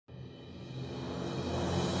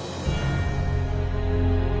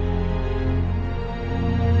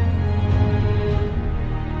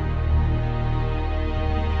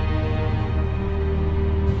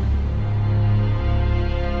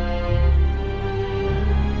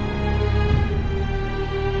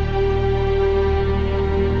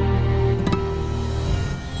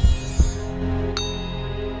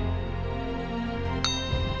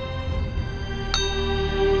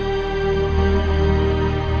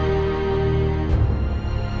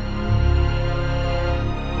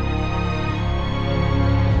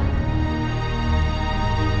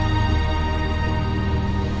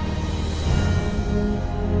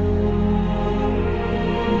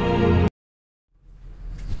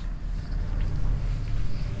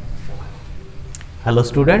Hello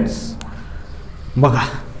students, बघा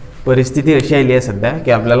परिस्थिती अशी आली आहे सध्या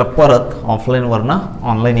की आपल्याला परत ऑफलाईनवरनं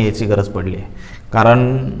ऑनलाईन यायची गरज पडली आहे. कारण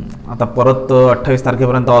आता परत 28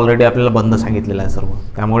 तारखेपर्यंत ऑलरेडी आपल्याला बंद सांगितलेलं आहे सर्व.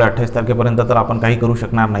 त्यामुळे 28 तारखेपर्यंत तर आपण काही करू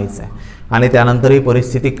शकणार नाहीच आहे. आणि त्यानंतर ही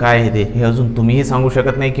परिस्थिती काय येते हे अजून तुम्हीही सांगू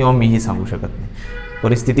शकत नाही किंवा मीही सांगू शकत नाही.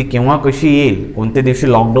 परिस्थिती केव्हा कशी येईल, कोणत्या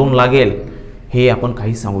दिवशी लॉकडाऊन लागेल हे आपण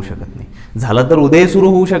काहीच सांगू शकत नाही. झालं तर उद्याही सुरू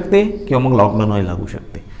होऊ शकते किंवा मग लॉकडाऊनही लागू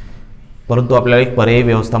शकते. परंतु आपल्याला एक पर्यायी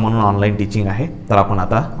व्यवस्था म्हणून ऑनलाईन टीचिंग आहे, तर आपण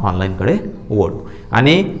आता ऑनलाईनकडे वळू.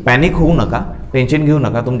 आणि पॅनिक होऊ नका, टेन्शन घेऊ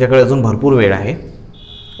नका, तुमच्याकडे अजून भरपूर वेळ आहे.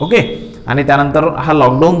 ओके. आणि त्यानंतर हा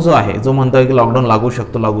लॉकडाऊन जो आहे, जो म्हणतोय की लॉकडाऊन लागू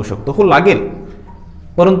शकतो, हो लागेल.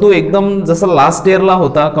 परंतु एकदम जसं लास्ट इयरला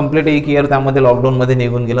होता, कंप्लीट एक इयर त्यामध्ये लॉकडाऊनमध्ये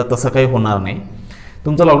निघून गेलं, तसं काही होणार नाही.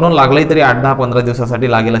 तुमचं लॉकडाऊन लागलंही तरी 8-10-15 दिवसासाठी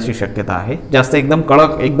लागेल अशी शक्यता आहे. जास्त एकदम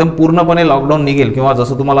कडक एकदम पूर्णपणे लॉकडाऊन निघेल किंवा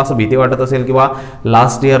जसं तुम्हाला असं भीती वाटत असेल किंवा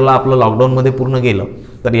लास्ट इयरला आपलं लॉकडाऊनमध्ये पूर्ण गेलं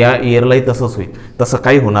तर या इयरलाही तसंच होईल, तसं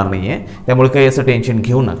काही होणार नाही आहे. त्यामुळे काही असं टेन्शन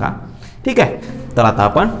घेऊ नका. ठीक आहे. तर आता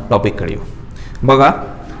आपण टॉपिककडे येऊ. बघा,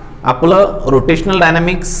 आपलं रोटेशनल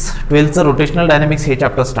डायनॅमिक्स 12चं रोटेशनल डायनॅमिक्स हे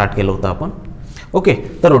चॅप्टर स्टार्ट केलं होतं आपण. ओके.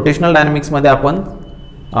 तर रोटेशनल डायनॅमिक्समध्ये आपण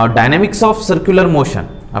डायनॅमिक्स ऑफ सर्क्युलर मोशन,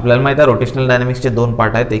 आपल्याला माहिती आहे रोटेशनल डायनॅमिक्सचे दोन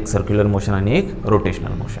पार्ट आहेत, एक सर्क्युलर मोशन आणि एक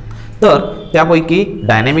रोटेशनल मोशन. तर त्यापैकी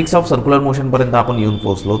डायनॅमिक्स ऑफ सर्क्युलर मोशनपर्यंत आपण येऊन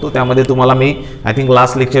पोहोचलो होतो. त्यामध्ये तुम्हाला मी आय थिंक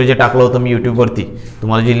लास्ट लेक्चर जे टाकलं होतं मी यूट्यूबवरती,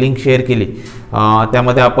 तुम्हाला जी लिंक शेअर केली,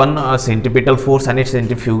 त्यामध्ये आपण सेंट्रिपिटल फोर्स आणि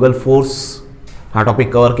सेंट्रिफ्युगल फोर्स हा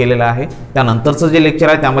टॉपिक कव्हर केलेला आहे. त्यानंतरचं जे लेक्चर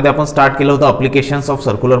आहे त्यामध्ये आपण स्टार्ट केलं होतं applications of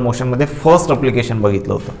circular मोशनमध्ये first application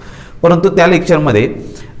बघितलं होतं. परंतु त्या लेक्चरमध्ये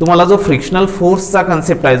तुम्हाला जो फ्रिक्शनल फोर्सचा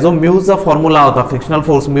कन्सेप्ट आहे, जो म्यूचा फॉर्म्युला होता, फ्रिक्शनल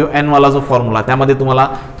फोर्स म्यू एन वाला जो फॉर्म्युला, त्यामध्ये तुम्हाला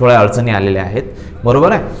थोड्या अडचणी आलेल्या आहेत,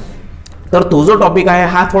 बरोबर आहे. तर तो जो टॉपिक आहे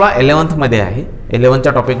हा थोडा 11th आहे.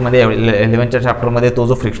 11च्या टॉपिकमध्ये 11च्या चॅप्टरमध्ये तो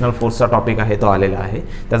जो फ्रिक्शनल फोर्सचा टॉपिक आहे तो आलेला आहे.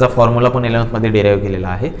 त्याचा फॉर्म्युला पण 11th डिराईव्ह केलेला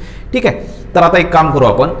आहे. ठीक आहे. तर आता एक काम करू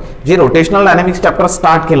आपण, जे रोटेशनल डायनॅमिक्स चॅप्टर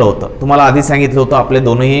स्टार्ट केलं होतं, तुम्हाला आधी सांगितलं होतं आपले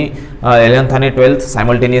दोन्ही 11th आणि 12th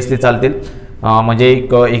सायमल्टेनियसली चालतील. म्हणजे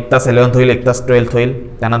एक तास 11th होईल, एक तास 12th होईल.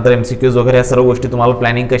 त्यानंतर MCQs वगैरे या सर्व गोष्टी, तुम्हाला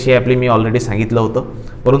प्लॅनिंग कशी आहे आपली मी ऑलरेडी सांगितलं होतं.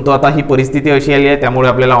 परंतु आता ही परिस्थिती अशी आली आहे त्यामुळे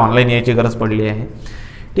आपल्याला ऑनलाईन यायची गरज पडली आहे.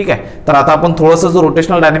 ठीक आहे. तर आता आपण थोडंसं जो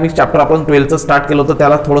रोटेशनल डायनॅमिक्स चॅप्टर आपण 12चं स्टार्ट केलं होतं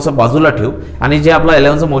त्याला थोडंसं बाजूला ठेवू आणि जे आपलं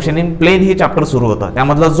 11चं मोशन इन प्लेन हे चॅप्टर सुरू होतं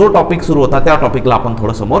त्यामधला जो टॉपिक सुरू होता त्या टॉपिकला आपण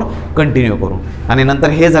थोडं समोर कंटिन्यू करू. आणि नंतर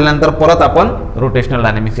हे झाल्यानंतर परत आपण रोटेशनल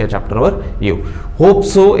डायनॅमिक्स या चॅप्टरवर येऊ. होप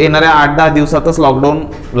सो येणाऱ्या 8-10 दिवसातच लॉकडाऊन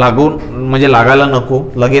लागायला नको,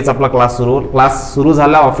 लगेच आपला क्लास सुरू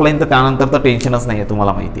झाला ऑफलाईन, तर त्यानंतर तर टेन्शनच नाही आहे,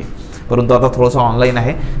 तुम्हाला माहिती आहे. परंतु आता थोडंसं ऑनलाईन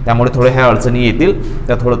आहे त्यामुळे थोड्या ह्या अडचणी येतील,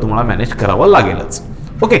 त्या थोडं तुम्हाला मॅनेज करावं लागेलच.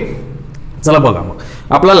 ओके. चला बघा, मग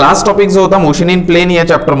आपला लास्ट टॉपिक जो होता मोशन इन प्लेन या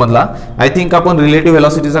चॅप्टरमधला, आय थिंक आपण रिलेटिव्ह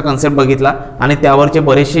व्हेलॉसिटीचा कन्सेप्ट बघितला आणि त्यावरचे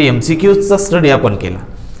बरेचसे MCQचा स्टडी आपण केला.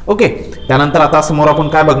 ओके. त्यानंतर आता समोर आपण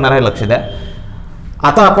काय बघणार आहे लक्ष द्या.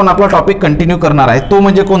 आता आपण आपला टॉपिक कंटिन्यू करणार आहे, तो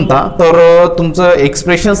म्हणजे कोणता, तर तुमचं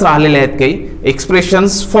एक्सप्रेशन्स राहिलेले आहेत काही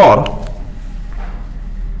expressions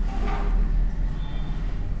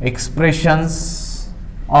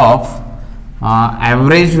of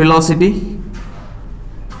average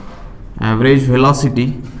velocity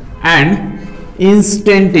and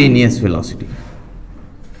instantaneous velocity.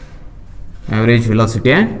 Average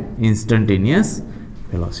velocity and instantaneous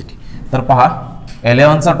velocity. तर पहा,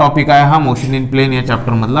 11चा टॉपिक आहे हा मोशन इन प्लेन या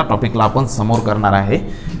चॅप्टर मधला टॉपिकला आपण समोर करणार आहे.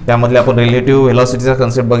 त्यामधले आपण रिलेटिव्ह व्हेलॉसिटीचा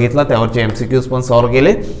कन्सेप्ट बघितला, त्यावरचे MCQs पण सॉल्व्ह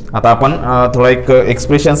केले. आता आपण थोडा एक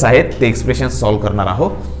एक्सप्रेशन्स आहेत ते एक्सप्रेशन्स सॉल्व्ह करणार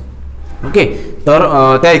आहोत. ओके. तर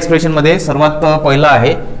त्या एक्सप्रेशनमध्ये सर्वात पहिलं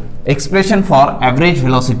आहे expression for average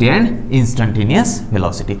velocity and instantaneous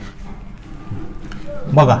velocity.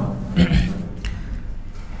 बघा,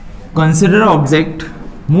 consider object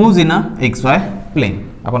moves in a XY plain.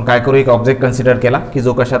 आपण काय करू, एक ऑब्जेक्ट कन्सिडर केला की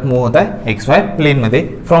जो कशात मूव्ह होत आहे XY प्लेनमध्ये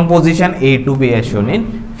from position A to B age shown in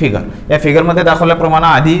figure. या फिगरमध्ये दाखवल्याप्रमाणे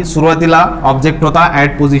आधी सुरुवातीला ऑब्जेक्ट होता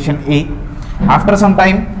at position A. After some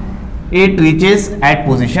time it reaches at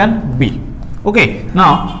position B. Okay.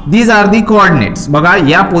 Now these are the coordinates. बघा,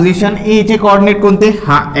 या पोझिशन ए चे कोऑर्डिनेट कोणते,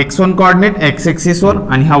 हा x1 कोऑर्डिनेट x ॲक्सिसवर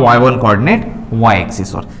आणि हा y1 कोऑर्डिनेट y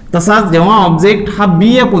ॲक्सिसवर. तसाच जेव्हा ऑब्जेक्ट हा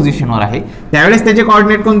B या पोझिशनवर आहे त्यावेळेस त्याचे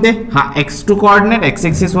कोऑर्डिनेट कोणते, हा x2 coordinate x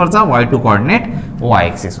ॲक्सिसवरचा, y2 coordinate y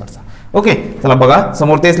ॲक्सिसवरचा. Okay. चला बघा,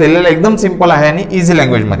 समोर तेच लिहिलेलं एकदम सिंपल आहे आणि इझी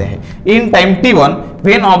लँग्वेज मध्ये आहे. In time t1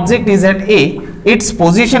 when object is at A it's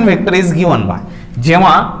position vector is given by.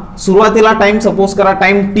 जेव्हा सुरुवातीला टाइम सपोज करा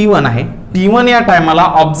टाइम T1 आहे, T1 या टायमाला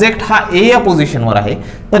ऑब्जेक्ट हा A या पोझिशनवर आहे,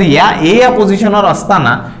 तर या A या पोझिशनवर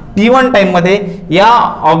असताना t1 टाइम मध्ये या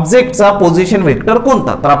ऑब्जेक्टचा पोझिशन वेक्टर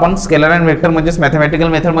कोणता, तर आपण स्केलर अँड वेक्टर म्हणजे मॅथमॅटिकल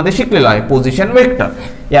मेथड मध्ये शिकलेलो आहे पोझिशन वेक्टर.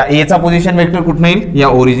 या ए चा पोझिशन वेक्टर कुठून येईल, या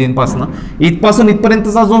ओरिजिन पासून इथपासून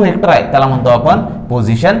इथपर्यंतचा जो वेक्टर आहे त्याला म्हणतो आपण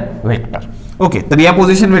पोझिशन वेक्टर. ओके, तर या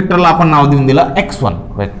पोझिशन वेक्टरला आपण नाव देऊन दिलं x1,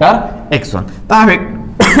 वेक्टर x1. तर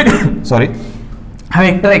हा सॉरी हा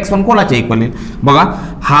वेक्टर x1 कोणाच्या इक्वल येईल बघा.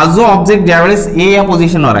 हा जो ऑब्जेक्ट ज्यावेळेस ए या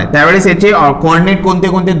पोझिशनवर आहे त्यावेळेस याचे कोऑर्डिनेट कोणते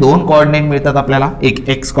कोणते, दोन कोऑर्डिनेट मिळतात आपल्याला, एक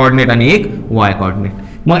x कोऑर्डिनेट आणि एक y कोऑर्डिनेट.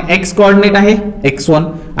 मग x कोऑर्डिनेट आहे x1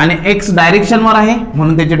 आणि x डायरेक्शनवर आहे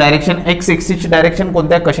म्हणून त्याची डायरेक्शन x एक्सिसची डायरेक्शन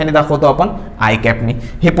कोणत्या कशाने दाखवतो आपण, आय कॅपने.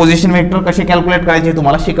 हे पोझिशन वेक्टर कसे कॅल्क्युलेट करायचे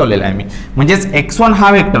तुम्हाला शिकवलेलं आहे मी. म्हणजेच x1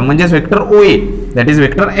 हा वेक्टर म्हणजेच vector OA that is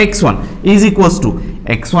vector x1 is equals to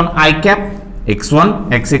x1 i cap, x1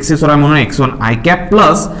 x axis वर आहे म्हणून x1 i cap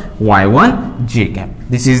plus y1 j cap.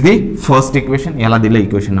 This is the first equation, याला दिलं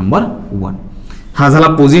इक्वेशन नंबर 1. हा झाला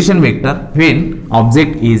position vector when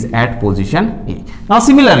object is at position A. Now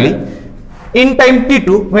similarly in time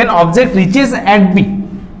t2 when object reaches at b,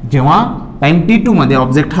 जेव्हा time t2 मध्ये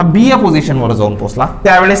object हा b या पोझिशनवर जाऊन पोहोचला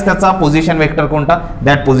त्यावेळेस त्याचा पोझिशन वेक्टर कोणता,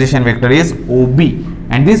 that position vector is OB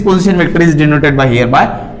and this position vector is denoted by here by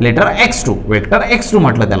letter x2, vector x2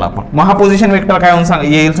 म्हटलं त्याला आपण. मग हा पोझिशन वेक्टर काय होऊन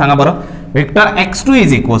येईल सांगा बरं. Vector x2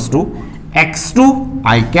 is equals to x2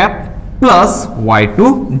 i cap plus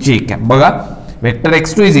y2 j cap. बघा vector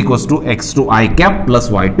x2 is equals to x2 i cap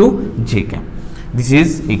plus y2 j cap. This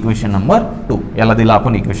is equation number 2, याला दिला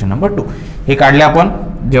आपण इक्वेशन नंबर 2. हे काढले आपण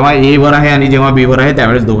जेव्हा ए वर आहे आणि जेव्हा बी वर आहे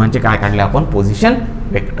त्यावेळेस दोघांचे काय काढले आपण, पोझिशन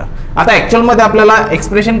वेक्टर. आता ऍक्च्युअल मध्ये आपल्याला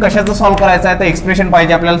एक्सप्रेशन कशाचं सॉल्व्ह करायचं आहे, तर एक्सप्रेशन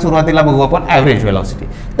पाहिजे आपल्याला सुरुवातीला बघू आपण ॲव्हरेज वेलॉसिटी.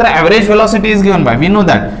 तर average velocity is given bye we know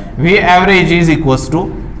that V average is equals to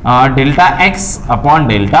delta x upon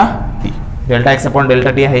delta T. Delta x upon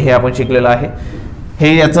delta T आहे हे आपण शिकलेलं आहे.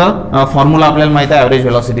 हे याचं फॉर्म्युला आपल्याला माहिती आहे ॲव्हरेज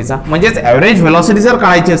वेलॉसिटीचा. म्हणजेच ॲव्हरेज वेलॉसिटी जर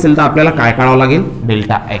काढायची असेल तर आपल्याला काय काढावं लागेल,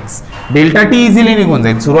 delta x. Delta T easily निघून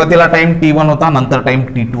जाईल. सुरुवातीला टाइम t1 होता, नंतर टाइम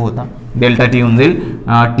t2 होता. डेल्टा टी होऊन जाईल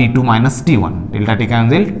t2 minus t1. Delta T काय होऊन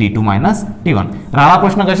जाईल t2 मायनस t1. राहिला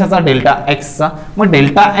प्रश्न कशाचा, डेल्टा एक्सचा. मग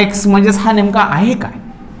डेल्टा एक्स म्हणजेच हा नेमका आहे काय,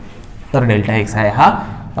 तर डेल्टा एक्स आहे हा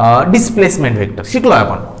डिस्प्लेसमेंट वेक्टर. शिकलो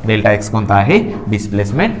आपण डेल्टा एक्स कोणता आहे,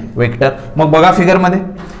 डिस्प्लेसमेंट वेक्टर. मग बघा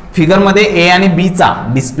फिगरमध्ये ए आणि बी चा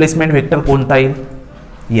डिस्प्लेसमेंट वेक्टर कोणता येईल,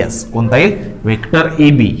 यस कोणता येईल, vector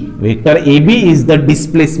AB. Vector AB is the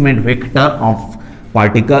displacement vector of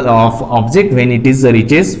particle of object when it is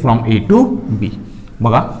reaches from A to B.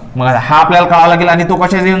 बघा मग हा आपल्याला कळावा लागेल आणि तो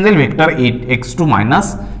कशाचा येऊन जाईल, vector x2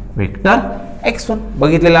 minus vector x1.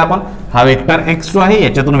 बघितलेला आपण हा वेक्टर x2 आहे,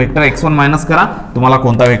 याच्यातून वेक्टर x1 मायनस करा, तुम्हाला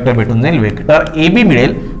कोणता वेक्टर भेटून जाईल, वेक्टर AB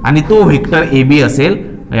मिळेल. आणि तो वेक्टर AB असेल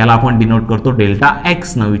याला आपण डिनोट करतो डेल्टा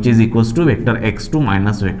एक्स न, which is equals to vector x2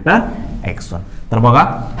 minus vector x1. तर बघा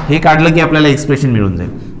हे काढलं की आपल्याला एक्सप्रेशन मिळून जाईल.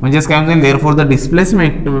 म्हणजेच काय होईल, therefore the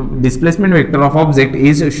displacement vector of object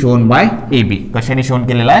is shown by AB. कशाने शोन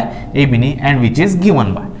केलेला आहे, AB ने, and which is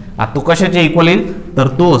given by. आता तो कशाच्या इक्वल येईल, तर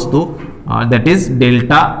तो असतो that is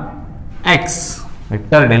delta x.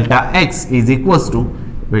 Vector delta x is equals to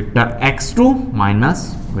vector x2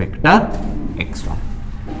 minus vector x1.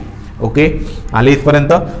 Okay, आले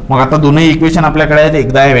इथपर्यंत. मग आता दोन्ही इक्वेशन आपल्याकडे आहेत.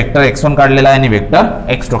 एकदा आहे वेक्टर x1 काढलेला आहे आणि वेक्टर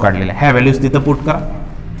x2 काढलेला आहे. ह्या व्हॅल्यूज तिथं पुट करा.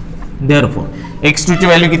 देअरफॉर x2 ची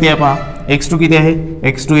व्हॅल्यू किती आहे पहा, x2 किती आहे,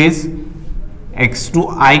 x2 is x2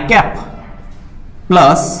 i cap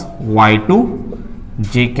plus y2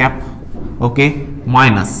 j cap. Okay,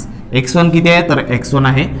 minus x1 किती आहे, तर x1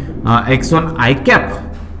 आहे x1 i cap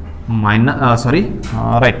minus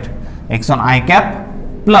x1 i cap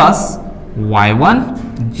plus y1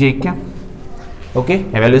 j cap. Okay,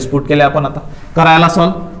 ह्या व्हॅल्यूज पुट केल्या आपण. आता करायला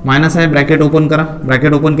सॉल्व, मायनस आहे ब्रॅकेट ओपन करा.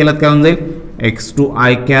 ब्रॅकेट ओपन केलं काय होऊन जाईल, x2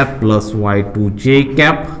 i cap plus y2 j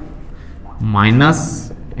cap minus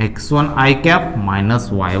x1 i cap minus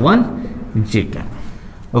y1 j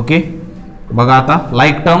cap. Okay, बघा आता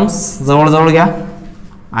लाईक टर्म्स जवळजवळ घ्या,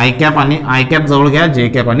 i कॅप आणि i कॅप जवळ घ्या, j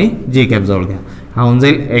कॅप आणि j कॅप जवळ घ्या. हा होऊन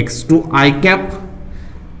जाईल x2 i cap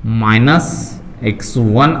minus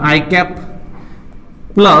x1 i cap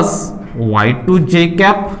plus y2 j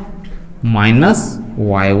cap minus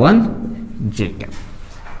y1 j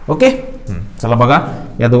cap. Okay, चला बघा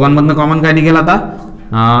या दोघांमधनं कॉमन काय निघेल, आता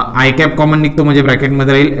i कॅप कॉमन निघतो म्हणजे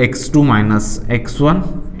ब्रॅकेटमध्ये राहील x2 minus x1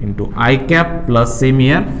 into i cap plus same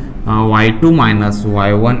year y2 minus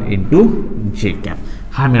y1 into j cap.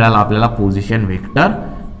 हा मिळाला आपल्याला position vector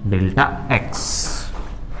delta x.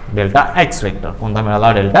 Delta x vector कोणता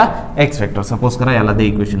मिळाला, डेल्टा एक्स वेक्टर. सपोज करा याला दे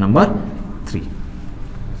इक्वेशन नंबर 3.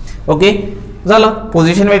 ओके, झालं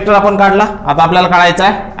पोझिशन वेक्टर आपण काढला. आता आपल्याला काढायचा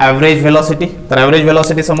आहे ॲव्हरेज वेलॉसिटी. तर ॲव्हरेज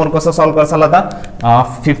वेलॉसिटी समोर कसं सॉल्व्ह करसाल, आता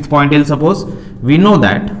फिफ्थ पॉईंट येईल. Suppose we know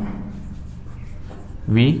that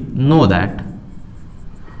we know that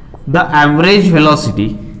the average velocity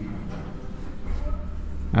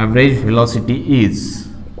is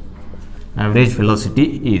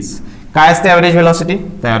काय असते average velocity?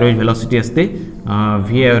 तर average velocity असते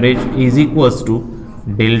v average is equals to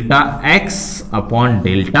delta x upon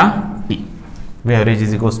delta t. v average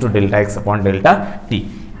is equals to delta x upon delta t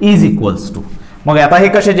is equals to, मग आता हे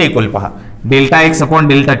कशाचे equal पहा, delta x upon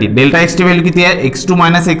delta T. Delta x ची value किती आहे, x2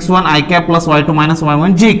 minus x1 i cap plus y2 minus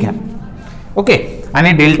y1 जे cap. Okay,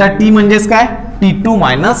 आणि डेल्टा टी म्हणजेच काय, t2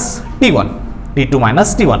 मायनस t1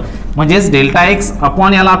 म्हणजेच डेल्टा एक्स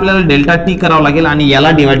अपॉन याला आपल्याला डेल्टा टी करावं लागेल आणि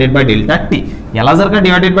याला डिवायडेड बाय डेल्टा टी. याला जर का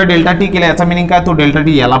डिवायडेड बाय डेल्टा टी केलं याचा मिनिंग काय, तो डेल्टा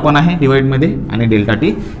टी याला पण आहे डिवाइड मध्ये आणि डेल्टा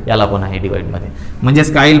टी याला पण आहे डिवाइड मध्ये.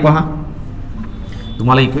 म्हणजेच काय येईल पहा,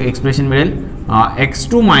 तुम्हाला एक्सप्रेशन मिळेल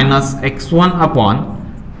x2 minus x1 upon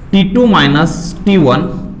t2 minus t1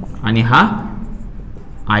 आणि हा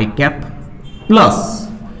i cap plus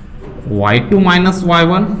y2 minus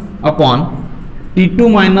y1 upon t2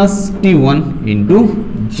 minus t1 into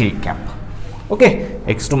जे cap. Okay,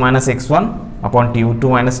 x2 minus x1 upon t2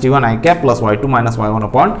 minus t1 i cap plus y2 minus y1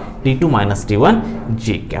 upon t2 minus t1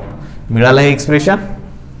 जे cap. मिळालं हे expression.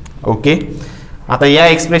 Okay, आता या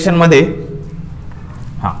expression मध्ये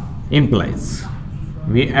हा implies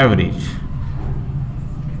v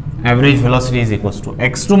average velocity is equals to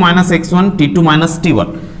x2 minus x1 t2 minus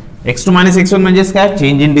t1. x2 minus x1 म्हणजेच काय,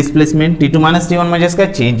 change in displacement. t2 minus t1 म्हणजेच काय,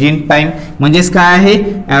 चेंज इन टाइम. म्हणजेच काय आहे,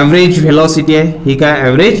 ॲव्हरेज व्हेलॉसिटी आहे. ही काय,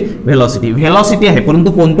 ॲव्हरेज व्हेलॉसिटी आहे,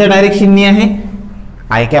 परंतु कोणत्या डायरेक्शननी आहे,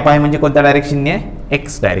 आय कॅप आहे म्हणजे कोणत्या डायरेक्शननी आहे,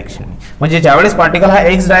 एक्स डायरेक्शननी. म्हणजे ज्यावेळेस पार्टिकल हा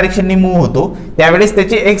एक्स डायरेक्शननी मूव्ह होतो त्यावेळेस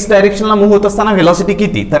त्याची एक्स डायरेक्शनला मूव्ह होत असताना व्हेलॉसिटी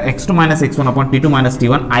किती, तर x2 minus x1 upon t2 minus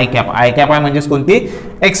t1 i cap आहे म्हणजेच कोणती,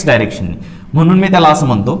 एक्स डायरेक्शननी. म्हणून मी त्याला असं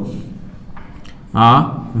म्हणतो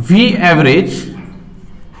v average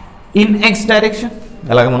in x direction.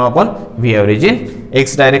 याला काय म्हणू आपण, v average in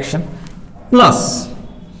x direction plus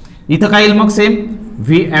इथं काय येईल मग same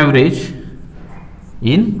v average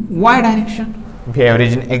in y direction. v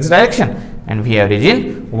average in x direction and v average in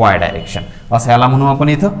y direction असं याला म्हणू आपण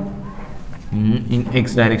इथं, इन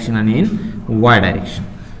x डायरेक्शन आणि इन y डायरेक्शन.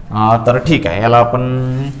 तर ठीक आहे, याला आपण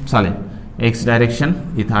चालेल x डायरेक्शन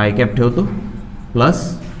इथं आय कॅप ठेवतो plus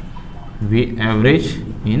v average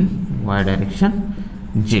in y direction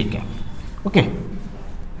जे कॅप. ओके,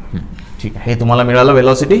 ठीक आहे, हे तुम्हाला मिळालं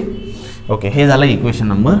वेलोसिटी. ओके, हे झालं इक्वेशन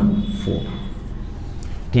नंबर 4.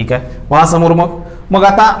 ठीक आहे, पहा समोर. मग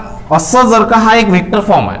आता असं जर का हा एक वेक्टर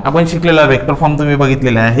फॉर्म आहे, आपण शिकलेला वेक्टर फॉर्म तुम्ही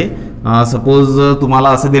बघितलेला आहे. सपोज तुम्हाला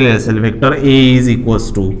असं दिलेलं असेल, vector A is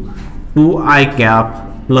equals to 2i cap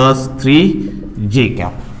plus 3j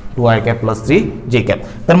cap, 2i cap plus 3j cap.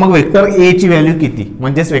 तर मग वेक्टर ए ची व्हॅल्यू किती,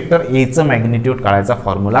 म्हणजेच वेक्टर ए चं मॅग्निट्यूड काढायचा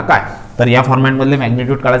फॉर्म्युला काय. तर या फॉर्मॅट मधले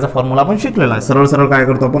मॅग्निट्यूड काढायचा फॉर्म्युला आपण शिकलेला आहे. सरळ सरळ काय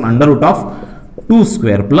करतो आपण, under route of 2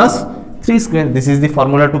 square plus 3 square. This is the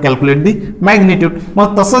formula to calculate the magnitude.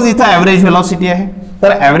 मग तसंच इथं ॲव्हरेज व्हेलॉसिटी आहे.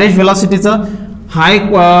 तर ॲव्हरेज व्हेलॉसिटीचं हा एक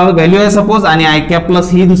व्हॅल्यू आहे सपोज, आणि आय कॅप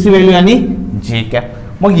प्लस ही दुसरी व्हॅल्यू आणि जे कॅप.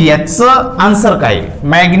 मग याचं आन्सर काय,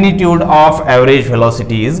 magnitude of average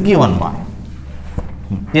velocity is given by,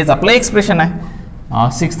 तेच आपलं एक्सप्रेशन आहे.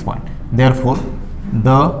 6th point, therefore the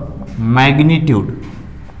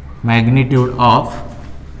magnitude of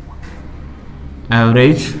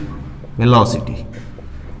average velocity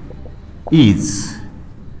is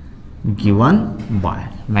given by,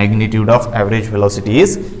 magnitude of average velocity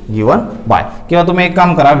is given by. किंवा तुम्ही एक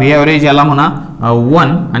काम करा, v average याला म्हणा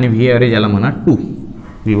 1 आणि v average याला म्हणा 2,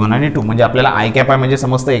 v1 आणि 2. म्हणजे आपल्याला i कॅप आहे म्हणजे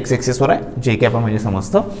समजतं x एक्सिस वर आहे, j कॅप आहे म्हणजे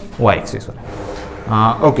समजतं y एक्सिस वर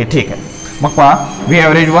आहे. ओके, ठीक आहे. मग पहा, v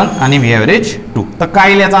average 1 आणि v average 2. तर काय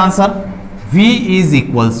येईल याचा answer, v is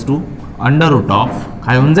equals to under route of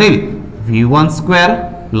काय होऊन जाईल, v1 square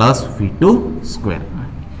plus v2 square.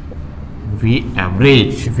 v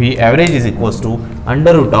average is equals to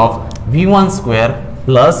under route of v1 square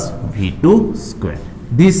plus v2 square.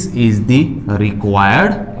 This is the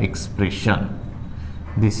required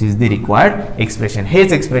expression.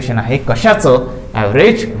 हेच expression आहे कशाचं,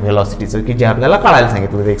 average व्हेलॉसिटीचं, की जे आपल्याला काढायला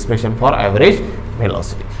सांगितलं, एक्सप्रेशन फॉर ॲव्हरेज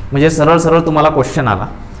व्हेलॉसिटी. म्हणजे सरळ सरळ तुम्हाला क्वेश्चन आला,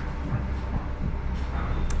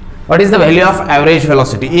 what is the value of average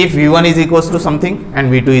velocity if v1 is equals to something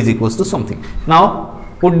and v2 is equals to something. Now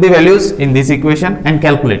put the values in this equation and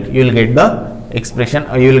calculate. You will get the expression,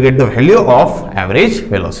 you will get the value of average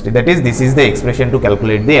velocity. That is, this is the expression to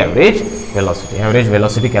calculate the average velocity. Average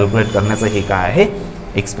velocity calculate करण्याचं हे काय आहे,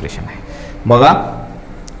 expression आहे. बघा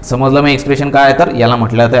समजलं मी expression काय आहे, तर याला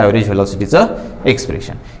म्हटलं जातं ॲव्हरेज व्हेलॉसिटीचं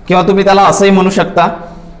एक्सप्रेशन. किंवा तुम्ही त्याला असंही म्हणू शकता,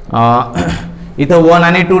 इथं 1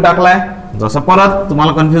 आणि 2 टाकलाय, जसं परत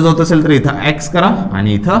तुम्हाला कन्फ्यूज होत असेल तर इथं x करा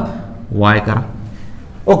आणि इथं y करा.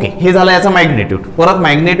 ओके, हे झालं याचा मॅग्नेट्यूड. परत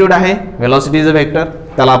मॅग्नेट्यूड आहे, व्हेलॉसिटी इज अ वेक्टर,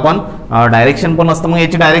 त्याला आपण डायरेक्शन पण असतं. मग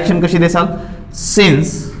याची डायरेक्शन कशी देसाल?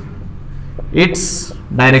 Since its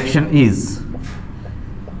direction is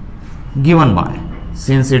given by,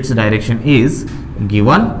 since its direction is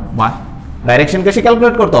given by. Direction कशी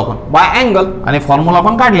कॅल्क्युलेट करतो आपण? Bye angle. आणि फॉर्म्युला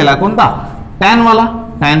आपण काढलेला कोणता? टॅन वाला.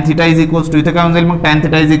 Tan theta is equals to, इथे काय होऊन जाईल मग? Tan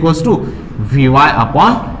theta is equals to Vy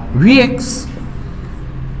upon Vx.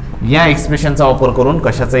 या एक्सप्रेशनचा वापर करून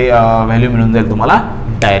कशाचे व्हॅल्यू मिळून जाईल तुम्हाला?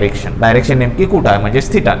 डायरेक्शन. डायरेक्शन नेमकी कुठं आहे म्हणजे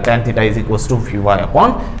theta. Tan theta is equals to Vy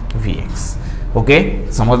upon Vx. Okay,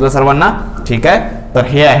 समजलं सर्वांना? ठीक आहे. तर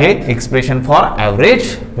हे आहे expression for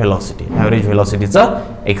average velocity. Average व्हेलॉसिटीचं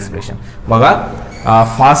expression. बघा,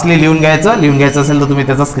 फास्टली लिहून घ्यायचं असेल तर तुम्ही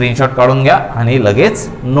त्याचा स्क्रीनशॉट काढून घ्या आणि लगेच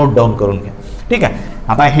नोट डाऊन करून घ्या. ठीक आहे.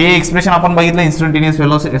 आता हे एक्सप्रेशन आपण बघितलं इन्स्टंटेनियस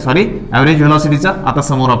व्हेलॉसिटी, ॲव्हरेज व्हेलॉसिटीचं. आता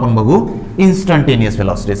समोर आपण बघू इन्स्टंटेनियस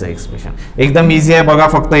व्हेलॉसिटीचं एक्सप्रेशन. एकदम इझी आहे. बघा,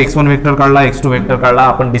 फक्त x1 वेक्टर काढला, x2 वेक्टर काढला,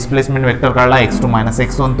 आपण डिस्प्लेसमेंट वेक्टर काढला, x2 -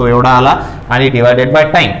 x1 तो एवढा आला आणि divided by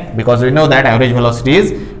time, because we know that average velocity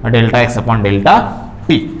is delta x upon delta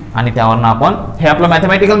T. आणि त्यावरनं आपण, हे आपलं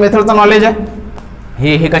मॅथमॅटिकल मेथडचं नॉलेज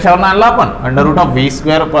आहे. हे कशावरून आणलं आपण? Under route of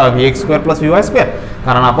vx² + vy²,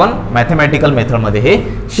 कारण आपण मॅथमॅटिकल मेथडमध्ये हे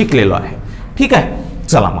शिकलेलो आहे. ठीक आहे.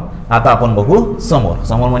 चला मग आता आपण बघू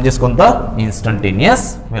समोर म्हणजेच कोणतं?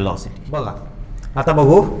 Instantaneous velocity. बघा, आता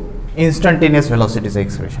बघू instantaneous व्हेलॉसिटीचं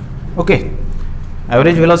expression. Okay,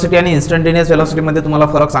 average velocity आणि इन्स्टंटेनियस व्हेलॉसिटीमध्ये तुम्हाला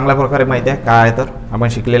फरक चांगल्या प्रकारे माहिती आहे काय आहे, तर आपण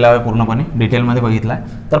शिकलेला आहे, पूर्णपणे डिटेलमध्ये बघितला आहे.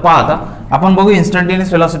 तर पहा, आता आपण बघू इन्स्टंटेनियस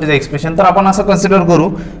व्हेलॉसिटीचं एक्सप्रेशन. तर आपण असं कन्सिडर करू,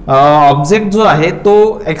 ऑब्जेक्ट जो आहे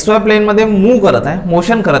तो XY प्लेनमध्ये मूव्ह करत आहे,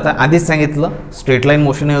 मोशन करत आहे. आधीच सांगितलं, स्ट्रेट लाईन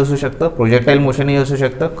मोशनही असू शकतं, प्रोजेक्टाईल मोशनही असू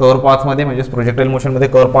शकतं, कर्व पाथमध्ये म्हणजे प्रोजेक्टाईल मोशनमध्ये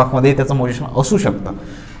कर्व पाथमध्ये त्याचं मोशन असू शकतं.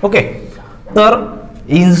 ओके, तर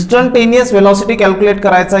इन्स्टंटेनियस व्हेलॉसिटी कॅल्क्युलेट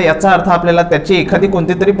करायचा याचा अर्थ आपल्याला त्याची एखादी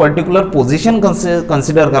कोणती तरी पर्टिक्युलर पोझिशन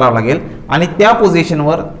कन्सिडर करावं लागेल आणि त्या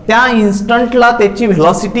पोझिशनवर त्या इन्स्टंटला त्याची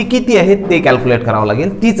व्हेलॉसिटी किती आहे ते कॅल्क्युलेट करावं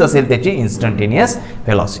लागेल. तीच असेल त्याची इन्स्टंटेनियस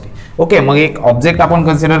व्हेलॉसिटी. ओके, मग एक ऑब्जेक्ट आपण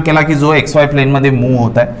कन्सिडर केला की जो XY प्लेनमध्ये मूव्ह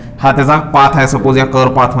होत आहे, हा त्याचा पाथ आहे. सपोज या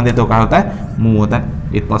कर्व पाथमध्ये तो काय होत आहे? मूव्ह होत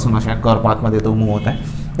आहे. इथपासून अशा कर्व पाथमध्ये तो मूव्ह होत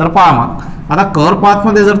आहे. तर पहा, मग आता कर्व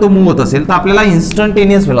पाथमध्ये जर तो मूव्ह होत असेल तर आपल्याला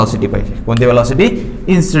इन्स्टंटेनियस व्हेलॉसिटी पाहिजे. कोणती व्हेलॉसिटी?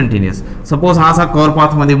 इन्स्टंटेनियस. सपोज हा असा कर्व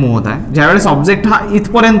पाथमध्ये मूव्ह होत आहे. ज्यावेळेस ऑब्जेक्ट हा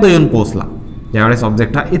इथपर्यंत येऊन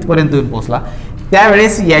पोहोचला,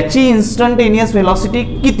 त्यावेळेस याची इन्स्टंटेनियस व्हेलॉसिटी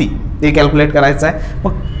किती ते कॅल्क्युलेट करायचं आहे.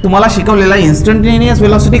 मग तुम्हाला शिकवलेला इन्स्टंटेनियस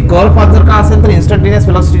व्हेलॉसिटी कर्व पाथ जर का असेल तर इन्स्टंटेनियस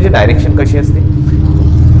व्हेलॉसिटीची डायरेक्शन कशी असते?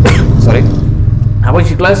 सॉरी, आपण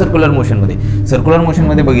शिकलोय सर्क्युलर मोशनमध्ये. सर्क्युलर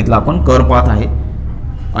मोशनमध्ये बघितलं आपण, कर्व पाथ आहे,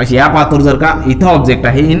 या पाथवर जर का इथं ऑब्जेक्ट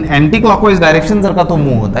आहे, इन अँटी क्लॉकवाईज डायरेक्शन जर का तो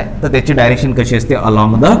मूव्ह होत आहे तर त्याची डायरेक्शन कशी असते?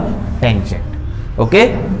 Along the tangent. ओके,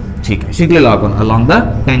 ठीक आहे, शिकलेलो आपण. अलॉंग द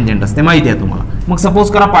टँजेंट असते, माहिती आहे तुम्हाला. मग सपोज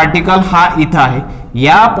करा पार्टिकल हा इथं आहे,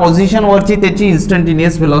 या पोझिशनवरची त्याची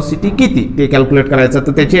इन्स्टंटेनियस व्हेलॉसिटी किती ते कॅल्क्युलेट करायचं.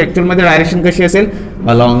 तर त्याची ॲक्च्युअलमध्ये डायरेक्शन कशी असेल?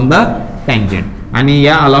 Along the tangent. आणि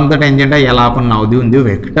या अलॉंग द टँजेंट आहे, याला आपण नाव देऊ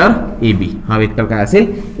वेक्टर AB. हा वेक्टर काय असेल?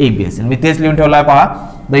 AB असेल. मी तेच लिहून ठेवला आहे, पहा.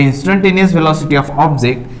 The instantaneous velocity of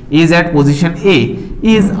object is at position A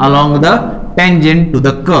is along the tangent to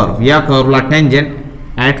the curve. या कर्वला tangent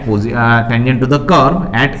to the curve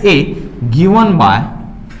at A given by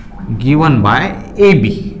AB.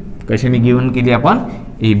 कशाने गिवन केली आपण?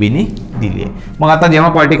 AB ने दिली आहे. मग आता जेव्हा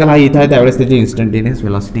पार्टिकल हा इथं आहे त्यावेळेस त्याची इन्स्टंटेनियस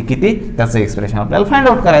व्हेलॉसिटी किती त्याचं एक्सप्रेशन आपल्याला फाइंड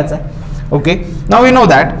आउट करायचं आहे. Okay, now we know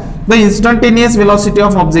that the instantaneous velocity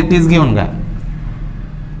of object is given काय?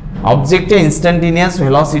 ऑब्जेक्टच्या इन्स्टंटेनियस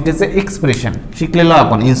व्हेलॉसिटीचे एक्सप्रेशन शिकलेलं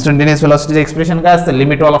आपण. इन्स्टंटेनियस व्हेलॉसिटीचे एक्सप्रेशन काय असतं?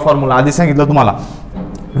 लिमिटवाला फॉर्म्युला आधी सांगितलं तुम्हाला.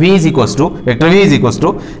 Vector V is equals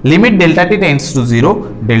to limit delta T tends to 0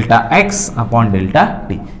 delta x upon delta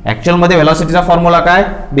T. Actual मध्ये व्हेलॉसिटीचा फॉर्म्युला काय?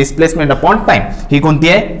 Displacement upon time. ही कोणती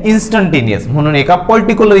आहे? इन्स्टंटेनियस, म्हणून एका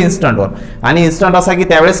पर्टिक्युलर इन्स्टंटवर. आणि इन्स्टंट असा की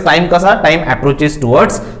त्यावेळेस टाइम कसा? टाइम अप्रोचेस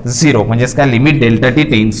टुवर्ड्स 0, म्हणजेच काय? Limit delta T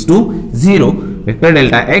tends to 0 vector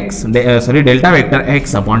delta vector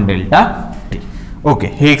x upon delta T. Okay,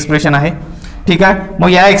 हे एक्सप्रेशन आहे. ठीक आहे, मग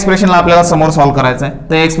या एक्सप्रेशनला आपल्याला समोर सॉल्व्ह करायचं आहे.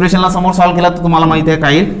 तर एक्सप्रेशनला समोर सॉल्व्ह केला तर तुम्हाला माहिती आहे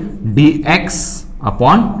काय येईल? dx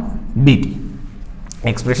upon dt.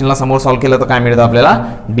 एक्सप्रेशनला समोर सॉल्व्ह केलं तर काय मिळतं आपल्याला?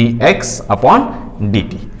 dx upon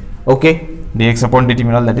dt. Okay, dx upon dt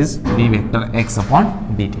मिळालं, that is d vector x upon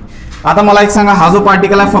dt. आता मला एक सांगा, हा जो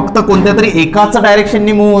पार्टिकल आहे फक्त कोणत्या तरी एकाच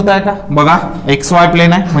डायरेक्शननी मूव्ह होत आहे का? बघा, XY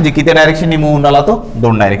प्लेन आहे, म्हणजे किती डायरेक्शननी मूव्ह होऊन राहिला तो?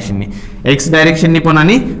 2 डायरेक्शननी. x डायरेक्शननी पण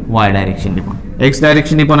आणि y डायरेक्शननी पण. x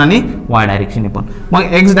डायरेक्शननी पण आणि y डायरेक्शननी पण. मग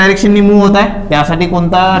x डायरेक्शननी मूव्ह होत आहे, त्यासाठी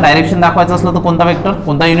कोणता डायरेक्शन दाखवायचं असलं तर कोणता वेक्टर,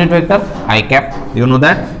 कोणता unit vector? i cap, you know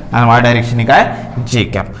that. आणि y डायरेक्शननी काय? j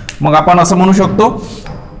cap. मग आपण असं म्हणू शकतो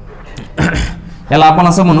याला आपण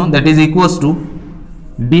असं म्हणू, that is equals to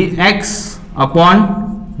dx upon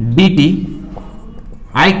dt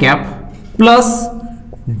i cap plus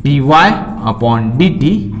dy upon dt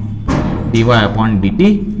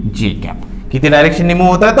जे कॅप. किती डायरेक्शननी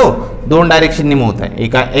मूव्ह होत आहे तो? 2 डायरेक्शननी मूव्ह होत आहे,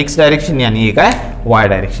 एका x डायरेक्शननी आणि एका y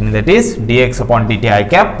डायरेक्शननी. That is dx upon dt i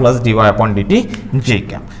cap plus dy upon dt जे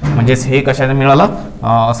कॅप. म्हणजेच हे कशाने मिळालं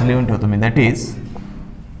असं लिहून ठेवतो मी. That is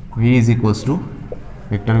v is equals to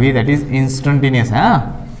vector v, that is instantaneous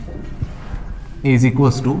is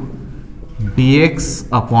equals to dx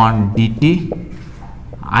upon dt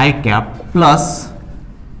i cap plus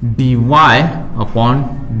dy upon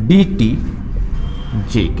dt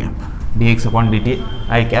जे cap. dx upon dt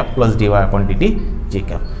i cap plus dy upon dt जे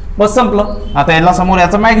cap. बस संपलं. आता याला समोर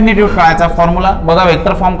याचा magnitude काढायचा formula. बघा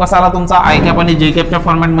vector form कसा आला तुमचा, आय कॅप आणि जे कॅपच्या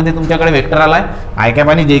फॉर्मॅटमध्ये तुमच्याकडे वेक्टर आलाय. आय कॅप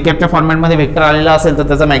आणि जे कॅपच्या फॉर्मॅटमध्ये वेक्टर आलेला असेल तर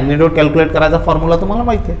त्याचा मॅग्निट्यूड कॅल्क्युलेट करायचा फॉर्म्युला तुम्हाला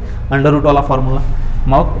माहिती आहे, अंडर रूट वाला फॉर्म्युला.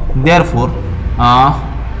 मग therefore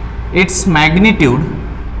it's magnitude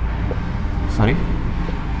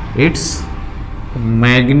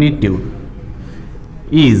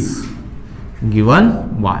is given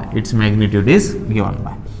by, it's magnitude is given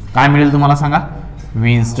by. काय मिळेल तुम्हाला सांगा? v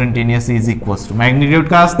instantaneous is equals to magnitude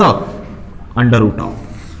काय असतं? अंडर रूट ऑफ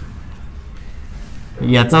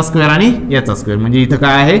याचा स्क्वेअर आणि याचा स्क्वेअर. म्हणजे इथं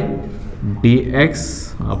काय आहे? dx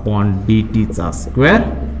अपॉन dt चा square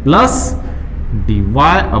plus dy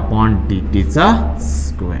upon dt चा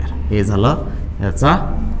स्क्वेअर. हे झालं याचा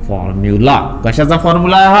फॉर्म्युला. कशाचा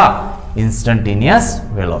फॉर्म्युला आहे हा? इन्स्टंटेनियस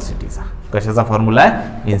वेलोसिटीचा. कशाचा फॉर्म्युला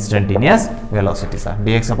आहे? Instantaneous वेलोसिटीचा.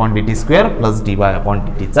 dx upon dt square plus dy upon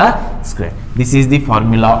dt चा square. This is the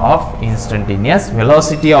formula of instantaneous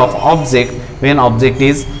velocity of object when object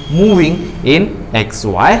is moving in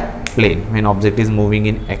xy plain. When object is moving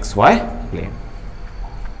in xy plain.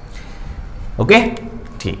 Okay,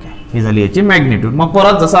 ठीक आहे. ही झाली याची magnitude. मग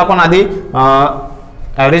परत जसं आपण आधी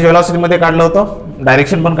ॲव्हरेज वेलोसिटीमध्ये काढलं होतं,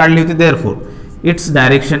 डायरेक्शन पण काढली होती. Therefore its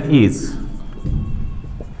direction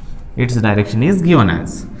is given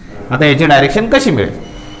as. आता याची डायरेक्शन कशी मिळेल?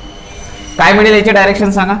 काय मिळेल याची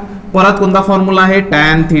डायरेक्शन सांगा. परत कोणता फॉर्म्युला आहे?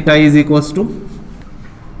 Tan theta is equals to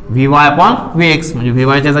vy upon vx. म्हणजे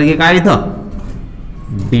vy च्या जागी काय इथं?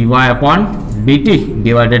 dy upon dt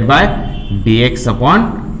divided by dx upon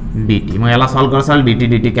dt. मग याला सॉल्व्ह करसाल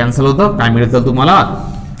dt कॅन्सल होतं. काय मिळतं तुम्हाला?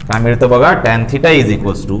 काय मिळतं बघा, tan theta is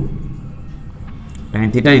equals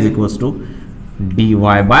to dy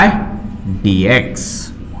bye dx.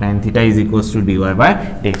 tan theta is equals to dy by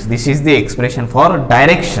dx. This is the expression for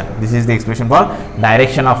direction. This is the expression for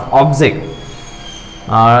direction of object.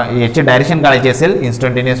 याचे direction काढायचे असेल,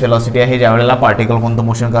 instantaneous velocity आहे ज्या वेळेला particle कोणतं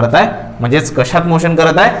motion करत आहे, म्हणजेच कशात मोशन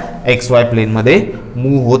करत आहे? XY प्लेन मध्ये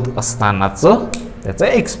मूव्ह होत असतानाचं त्याचं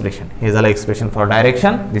एक्सप्रेशन. हे झालं expression for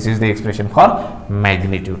direction. This is the expression for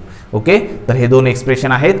magnitude. Okay, तर हे दोन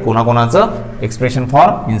एक्सप्रेशन आहेत. कोणाकोणाचं? एक्सप्रेशन फॉर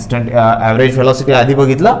ॲव्हरेज वेलोसिटी आधी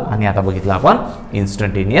बघितलं आणि आता बघितलं आपण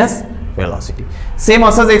इन्स्टंटेनियस वेलोसिटी. सेम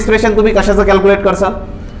असंच एक्सप्रेशन तुम्ही कशाचं कॅल्क्युलेट करसाल?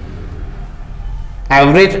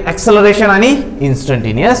 ॲव्हरेज ॲक्सेलरेशन आणि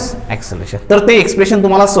इन्स्टंटेनियस ॲक्सेलरेशन. तर ते एक्सप्रेशन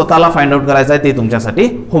तुम्हाला स्वतःला फाइंड आउट करायचं आहे. ते तुमच्यासाठी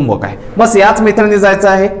होमवर्क आहे. बस याच मेथडने जायचं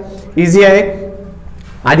आहे. इझी आहे.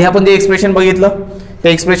 आधी आपण जे एक्सप्रेशन बघितलं ते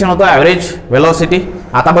एक्सप्रेशन होतं ॲव्हरेज वेलोसिटी.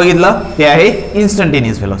 आता बघितलं ते आहे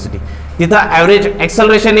इन्स्टंटेनियस वेलोसिटी. तिथं ॲव्हरेज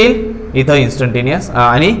ॲक्सेलरेशन येईल, इथं इन्स्टंटेनियस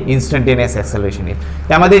आणि इन्स्टंटेनियस ॲक्सेलरेशन येईल.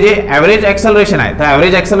 त्यामध्ये जे ॲव्हरेज ॲक्सेलरेशन आहे तर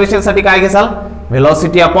ॲव्हरेज ॲक्सेलरेशनसाठी काय घेसाल?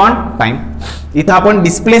 Velocity upon time. इथं आपण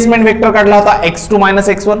डिस्प्लेसमेंट वेक्टर काढला होता x2 -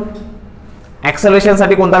 x1.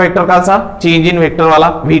 ॲक्सेलरेशनसाठी कोणता vector काढसा? Change in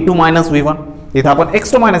वेक्टरवाला v2 - v1. इथं आपण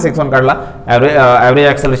x2 - x1 काढला. Average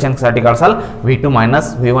ॲक्सेलरेशनसाठी काढसाल v2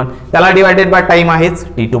 - v1. त्याला डिवायडेड बाय टाइम आहेच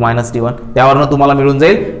t2 - t1. त्यावरनं तुम्हाला मिळून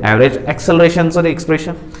जाईल ॲव्हरेज ॲक्सेलरेशनचं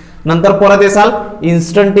एक्सप्रेशन. नंतर परत येसाल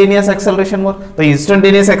इन्स्टंटेनियस ॲक्सेलरेशनवर. तर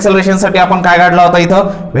इन्स्टंटेनियस ॲक्सेलरेशनसाठी आपण काय काढला होता? इथं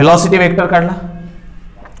व्हेलॉसिटी वेक्टर काढला.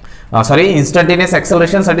 इन्स्टंटेनियस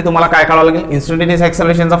ॲक्सेलरेशनसाठी तुम्हाला काय काढावं लागेल? इन्स्टंटेनियस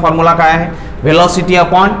ॲक्सेलरेशनचा फॉर्म्युला काय आहे? Velocity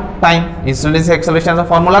upon time. Instantaneous ॲक्सेलरेशनचा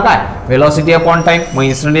formula काय? Velocity upon time. मग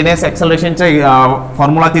इन्स्टंटेनियस ॲक्सेलरेशनचा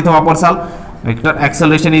फॉर्म्युला तिथं वापरसाल. Vector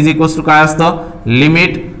acceleration is equals to काय असतं?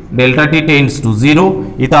 Limit delta T tends to 0.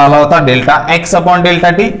 इथं आला होता delta x upon delta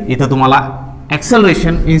T. इथं तुम्हाला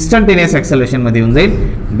ॲक्सेलरेशन इन्स्टंटेनियस ॲक्सेलरेशन मध्ये येऊन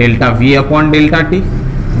जाईल delta V upon delta T.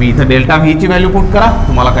 मी इथं डेल्टा व्ही ची व्हॅल्यू पुट करा,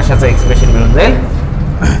 तुम्हाला कशाचं एक्सप्रेशन मिळून जाईल?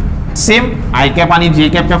 सेम आय कॅप आणि जे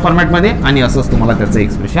कॅपच्या फॉर्मॅटमध्ये, आणि असंच तुम्हाला त्याचं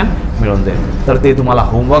एक्सप्रेशन मिळून जाईल. तर ते तुम्हाला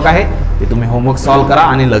होमवर्क आहे, ते तुम्ही होमवर्क सॉल्व्ह करा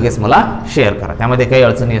आणि लगेच मला शेअर करा. त्यामध्ये काही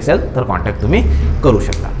अडचणी असेल तर कॉन्टॅक्ट तुम्ही करू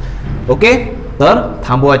शकता. ओके, तर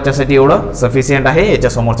थांबू, आजच्यासाठी एवढं सफिशियंट आहे. याच्या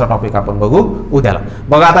समोरचा टॉपिक आपण बघू उद्याला.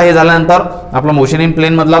 बघा आता हे झाल्यानंतर आपला मोशन इन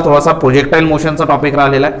प्लेन मधला थोडासा प्रोजेक्टाईल मोशनचा टॉपिक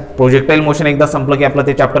राहिलेला आहे. प्रोजेक्टाईल मोशन एकदा संपलं की आपलं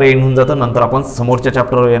ते चॅप्टर एंड होऊन जातं, नंतर आपण समोरच्या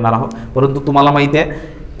चॅप्टरवर येणार आहोत. परंतु तुम्हाला माहिती आहे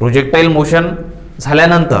प्रोजेक्टाईल मोशन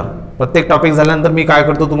झाल्यानंतर, प्रत्येक टॉपिक झाल्यानंतर मी काय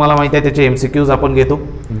करतो तुम्हाला माहिती आहे, त्याचे MCQs आपण घेतो,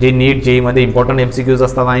 जे नीट JEE मध्ये इम्पॉर्टंट MCQs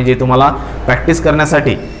असतात आणि जे तुम्हाला प्रॅक्टिस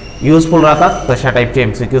करण्यासाठी युजफुल राहतात, तशा टाईपचे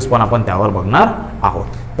MCQs पण आपण त्यावर बघणार आहोत.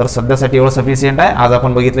 तर सध्यासाठी एवढं सफिशियंट आहे. आज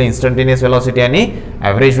आपण बघितलं इन्स्टंटेनियस वेलॉसिटी आणि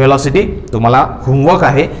ॲव्हरेज वेलॉसिटी. तुम्हाला होमवर्क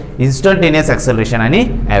आहे इन्स्टंटेनियस ॲक्सेलरेशन आणि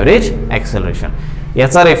ॲव्हरेज ॲक्सेलरेशन.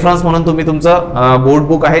 याचा रेफरन्स म्हणून तुम्ही तुमचं बोर्ड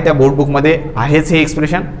बुक आहे, त्या बोर्ड बुकमध्ये आहेच हे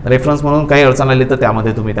एक्सप्रेशन. रेफरन्स म्हणून काही अडचण आली तर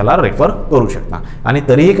त्यामध्ये तुम्ही त्याला रेफर करू शकता. आणि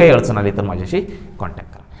तरीही काही अडचण आली तर माझ्याशी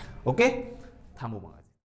कॉन्टॅक्ट करा. ओके, थांबू मग.